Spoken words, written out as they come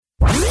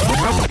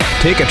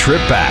Take a trip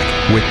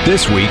back with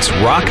this week's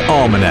Rock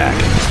Almanac.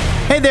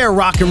 Hey there,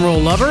 rock and roll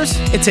lovers.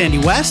 It's Andy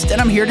West,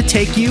 and I'm here to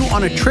take you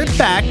on a trip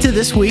back to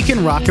this week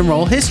in rock and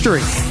roll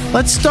history.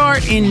 Let's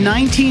start in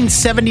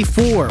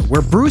 1974,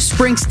 where Bruce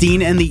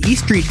Springsteen and the E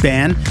Street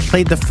Band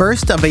played the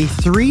first of a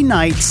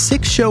 3-night,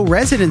 6-show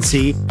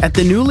residency at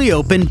the newly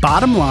opened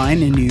Bottom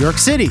Line in New York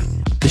City.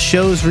 The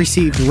shows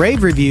received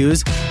rave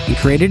reviews and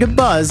created a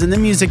buzz in the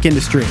music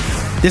industry.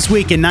 This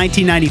week in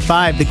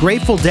 1995, the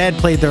Grateful Dead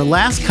played their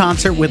last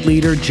concert with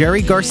leader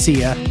Jerry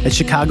Garcia at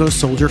Chicago's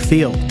Soldier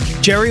Field.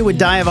 Jerry would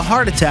die of a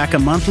heart attack a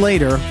month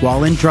later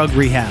while in drug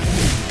rehab.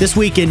 This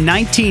week in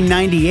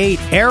 1998,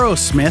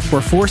 Aerosmith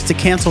were forced to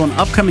cancel an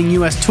upcoming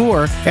U.S.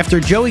 tour after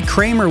Joey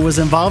Kramer was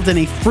involved in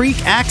a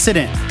freak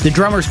accident. The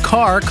drummer's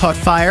car caught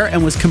fire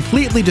and was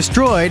completely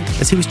destroyed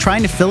as he was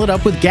trying to fill it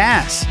up with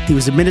gas. He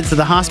was admitted to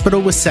the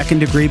hospital with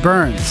second-degree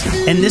burns.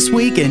 And this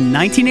week in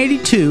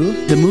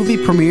 1982, the movie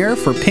premiere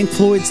for Pink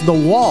Floyd's The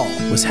Wall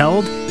was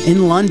held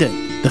in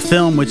London. The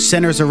film, which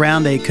centers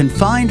around a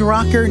confined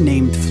rocker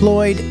named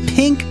Floyd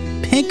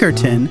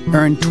Pinkerton,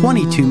 earned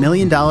 $22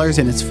 million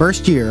in its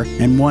first year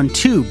and won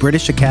 2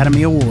 British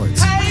Academy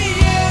Awards. Hey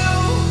you,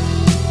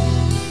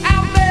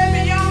 out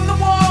there beyond the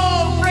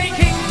wall,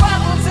 breaking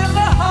bottles in the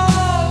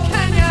hall,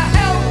 can you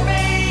help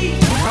me?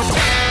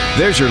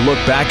 There's your look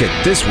back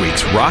at this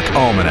week's Rock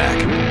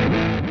Almanac.